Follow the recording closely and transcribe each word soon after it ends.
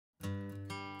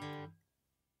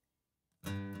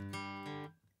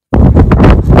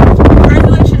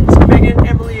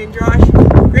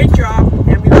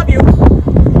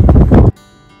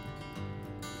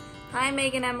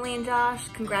Megan, Emily, and Josh.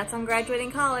 Congrats on graduating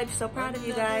college. So proud of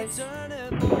you guys.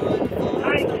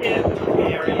 Hi, kids.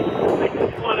 Gary. I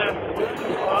just want to wish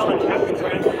you all a happy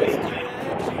graduation.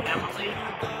 Emily,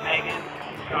 Megan,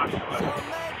 Joshua.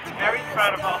 I'm very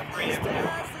proud of all three of you.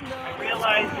 I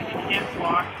realize that you can't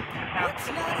walk and have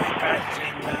to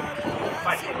graduation,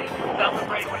 but you need to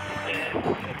celebrate what you did,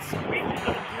 reach for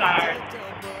the stars,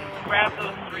 and grab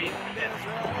those dreams and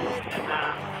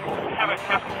have a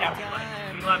happy life.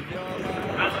 We love you. I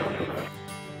love you.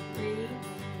 3,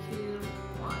 2,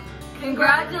 1.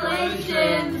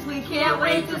 Congratulations! We can't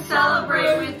wait to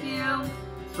celebrate with you.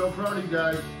 So proud of you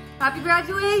guys. Happy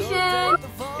graduation!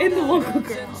 In the local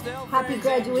girl. Happy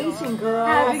graduation,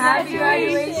 girls. Happy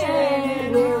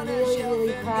graduation! We're really,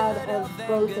 really proud of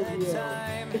both of you.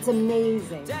 It's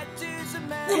amazing.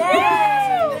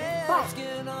 Yay! But we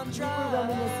were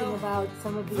reminiscing about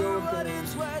some of the old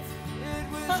days.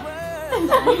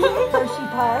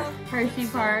 Hershey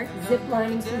Park, zip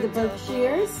lining through the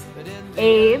Berkshires,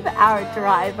 Abe, our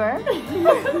driver.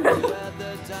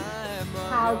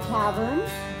 Cow Caverns,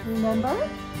 remember?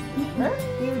 We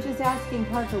were just asking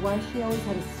Parker why she always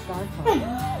had a scarf on.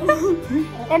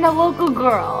 And a local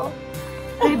girl.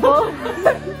 They both.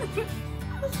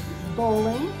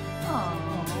 Bowling.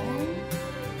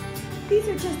 These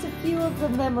are just a few of the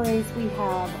memories we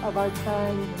have of our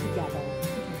time together.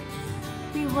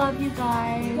 We love you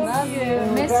guys. Love you.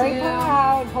 Miss Very you.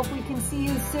 proud. Hope we can see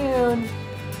you soon.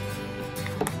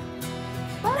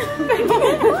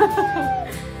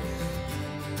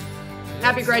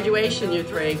 Happy graduation, you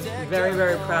three. Very,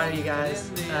 very proud of you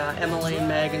guys. Emily,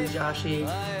 Meg, and Joshy.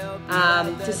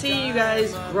 To see you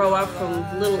guys grow up from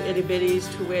little itty bitties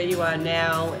to where you are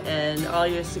now and all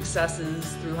your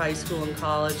successes through high school and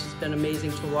college has been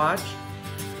amazing to watch.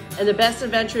 And the best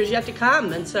adventure is yet to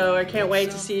come. And so I can't wait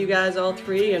to see you guys all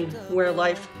three and where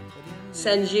life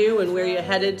sends you and where you're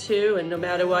headed to. And no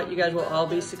matter what, you guys will all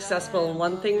be successful. And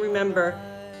one thing, remember,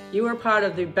 you are part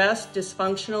of the best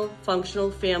dysfunctional,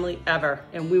 functional family ever.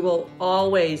 And we will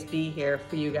always be here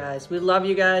for you guys. We love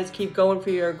you guys. Keep going for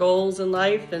your goals in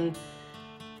life. And,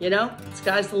 you know,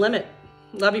 sky's the limit.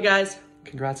 Love you guys.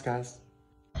 Congrats, guys.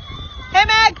 Hey,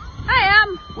 Meg. Hi,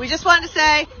 Em. We just wanted to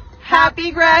say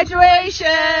happy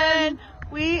graduation.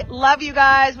 We love you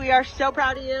guys. We are so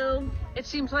proud of you. It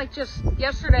seems like just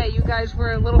yesterday you guys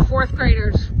were little fourth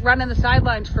graders running the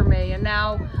sidelines for me, and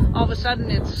now all of a sudden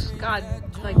it's, God,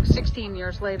 like 16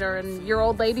 years later and you're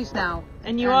old ladies now.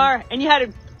 And you are. And you had a,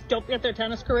 don't forget their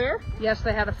tennis career. Yes,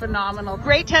 they had a phenomenal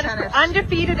Great tennis career.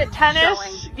 Undefeated at tennis.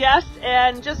 Showing. Yes,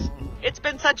 and just, it's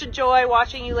been such a joy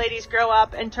watching you ladies grow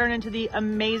up and turn into the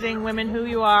amazing women who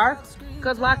you are.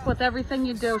 Good luck with everything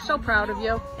you do. So proud of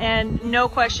you. And no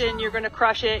question, you're going to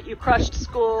crush it. You crushed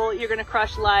school. You're going to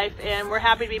crush life. And we're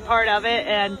happy to be part of it.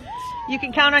 And you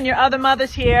can count on your other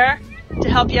mothers here to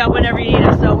help you out whenever you need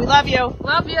us. So we love you.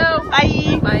 Love you.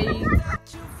 Bye. Bye.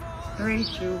 3,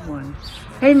 2, 1.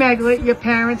 Hey, Meglet, your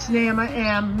parents, Nama,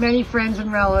 Em, many friends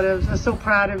and relatives are so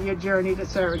proud of your journey to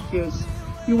Syracuse.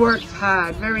 You worked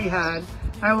hard, very hard.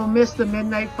 I will miss the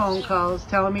midnight phone calls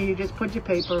telling me you just put your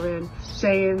paper in,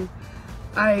 saying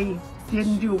I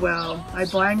didn't do well. I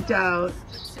blanked out,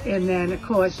 and then, of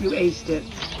course, you aced it.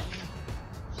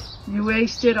 You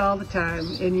aced it all the time,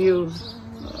 and you,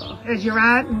 as your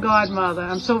aunt and godmother,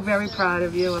 I'm so very proud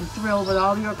of you. I'm thrilled with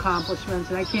all your accomplishments,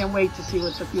 and I can't wait to see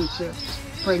what the future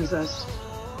brings us.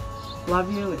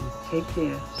 Love you, and take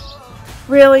care.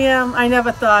 Really, I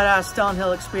never thought our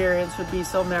Stonehill experience would be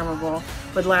so memorable,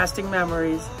 with lasting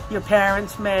memories. Your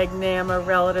parents, Meg, Nama,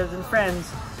 relatives, and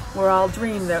friends were all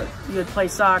dreamed that you'd play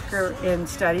soccer and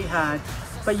study hard.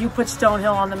 But you put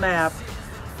Stonehill on the map.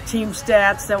 Team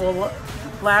stats that will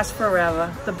last forever.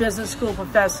 The business school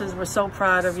professors were so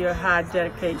proud of your hard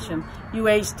dedication. You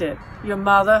aced it. Your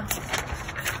mother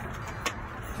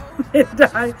and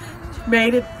I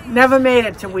never made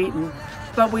it to Wheaton.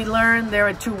 But we learned there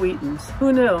are 2 Wheatons.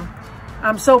 Who knew?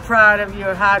 I'm so proud of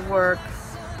your hard work.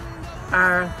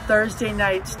 Our Thursday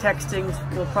nights textings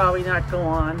will probably not go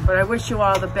on, but I wish you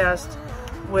all the best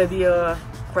with your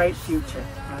bright future.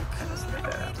 I kind of screwed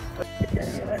that up.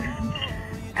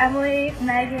 Emily,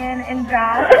 Megan, and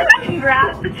Josh,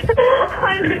 congrats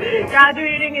on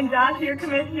graduating, and Josh, you're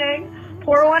commissioning.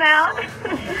 Pour one out.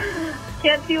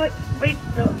 Can't wait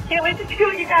to see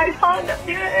what you guys all end up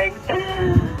doing.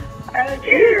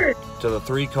 Cheers! To the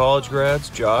 3 college grads,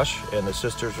 Josh and the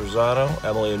sisters Rosano,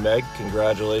 Emily and Meg,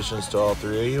 congratulations to all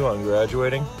 3 of you on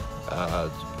graduating.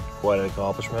 Quite an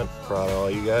accomplishment. Proud of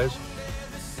all you guys.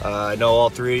 I know all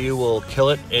 3 of you will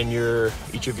kill it in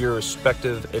each of your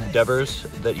respective endeavors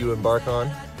that you embark on.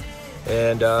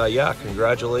 And yeah,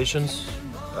 congratulations.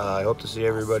 I hope to see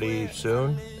everybody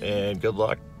soon, and good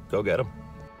luck. Go get them.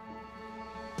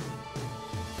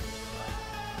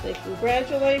 Say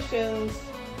congratulations.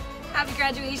 Happy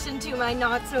graduation to my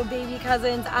not-so-baby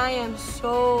cousins. I am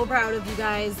so proud of you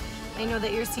guys. I know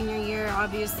that your senior year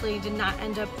obviously did not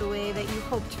end up the way that you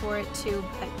hoped for it to,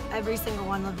 but every single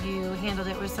one of you handled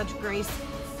it with such grace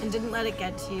and didn't let it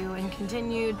get to you and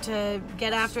continued to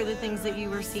get after the things that you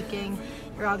were seeking.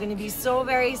 You're all going to be so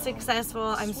very successful.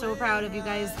 I'm so proud of you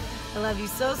guys. I love you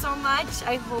so, so much.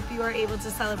 I hope you are able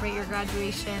to celebrate your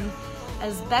graduation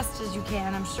as best as you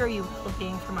can. I'm sure you will,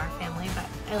 being from our family, but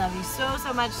I love you so,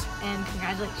 so much, and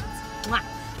congratulations. Mwah.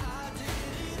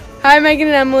 Hi, Megan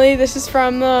and Emily. This is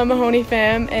from the Mahoney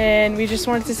fam, and we just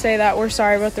wanted to say that we're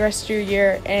sorry about the rest of your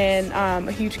year, and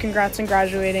a huge congrats on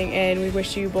graduating, and we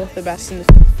wish you both the best in the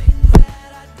future.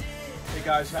 Hey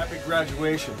guys, happy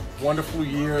graduation. Wonderful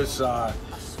years.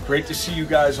 Great to see you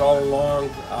guys all along.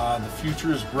 The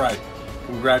future is bright.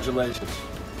 Congratulations.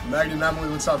 Meg and Emily,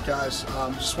 what's up, guys?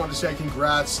 Just wanted to say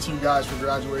congrats to you guys for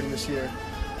graduating this year.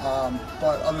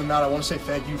 But other than that, I want to say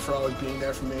thank you for always being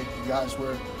there for me. You guys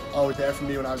were always there for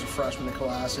me when I was a freshman in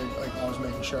class, and like always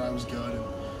making sure I was good.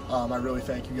 And I really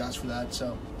thank you guys for that.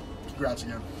 So, congrats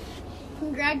again.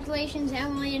 Congratulations,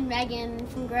 Emily and Megan,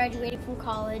 from graduating from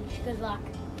college. Good luck.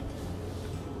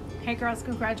 Hey girls,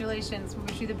 congratulations. We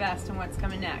wish you the best on what's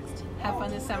coming next. Have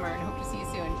fun this summer and hope to see you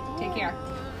soon. Take care.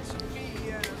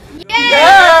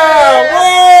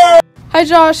 Hi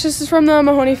Josh, this is from the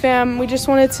Mahoney fam. We just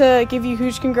wanted to give you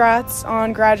huge congrats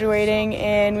on graduating,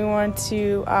 and we wanted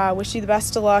to wish you the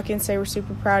best of luck and say we're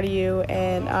super proud of you,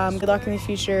 and good luck in the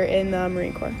future in the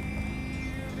Marine Corps.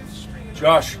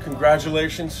 Josh,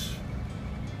 congratulations.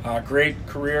 Great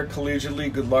career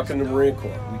collegiately. Good luck in the Marine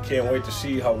Corps. We can't wait to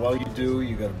see how well you do.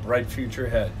 You got a bright future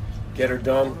ahead. Get her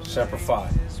done. Semper Fi.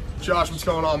 Josh, what's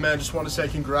going on, man? Just wanted to say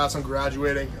congrats on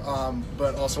graduating,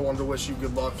 but also wanted to wish you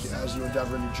good luck as you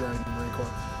endeavor in your journey in the Marine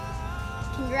Corps.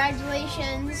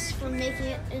 Congratulations for making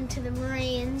it into the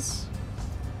Marines.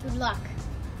 Good luck.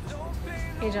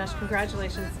 Hey Josh,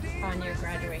 congratulations on your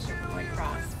graduation from White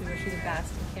Cross. We wish you the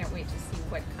best and can't wait to see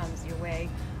what comes your way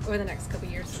over the next couple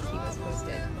years. So keep us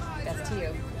posted. Best to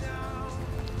you.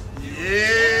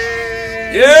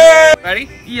 Yeah! Ready?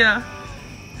 Yeah.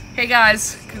 Hey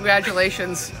guys,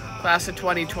 congratulations. Class of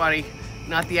 2020.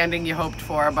 Not the ending you hoped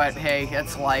for, but hey,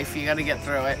 it's life. You gotta get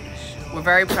through it. We're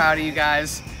very proud of you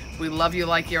guys. We love you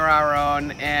like you're our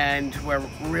own, and we're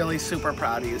really super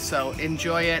proud of you. So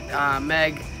enjoy it.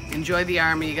 Meg, enjoy the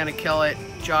Army. You're gonna kill it.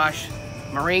 Josh,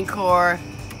 Marine Corps,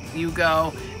 you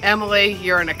go. Emily,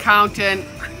 you're an accountant.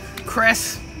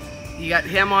 Chris, you got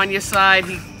him on your side.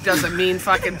 He doesn't mean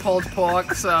fucking pulled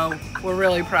pork, so we're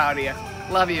really proud of you.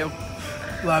 Love you.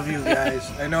 Love you guys.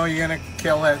 I know you're gonna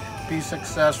kill it. Be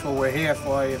successful. We're here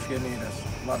for you if you need us.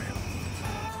 Love you.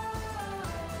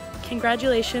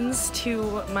 Congratulations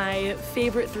to my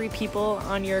favorite 3 people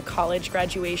on your college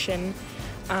graduation.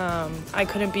 I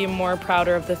couldn't be more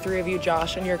prouder of the 3 of you,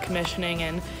 Josh, and your commissioning,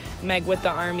 and Meg with the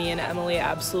Army, and Emily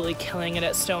absolutely killing it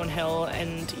at Stonehill,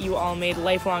 and you all made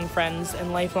lifelong friends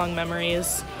and lifelong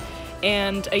memories.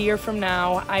 And a year from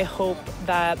now, I hope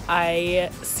that I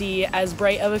see as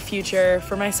bright of a future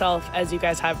for myself as you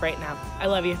guys have right now. I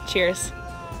love you. Cheers.